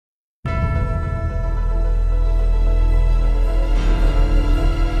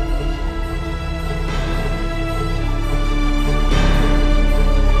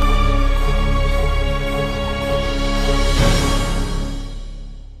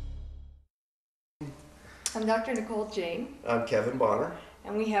I'm Dr. Nicole Jane. I'm Kevin Bonner.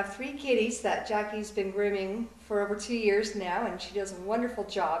 And we have 3 kitties that Jacki's been grooming for over 2 years now, and she does a wonderful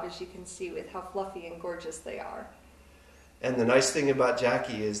job, as you can see, with how fluffy and gorgeous they are. And the nice thing about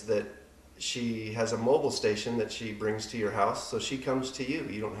Jacki is that she has a mobile station that she brings to your house, so she comes to you.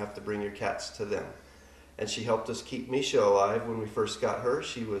 You don't have to bring your cats to them. And she helped us keep Misha alive when we first got her.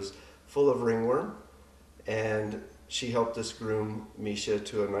 She was full of ringworm, and she helped us groom Misha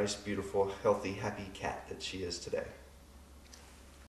to a nice, beautiful, healthy, happy cat that she is today.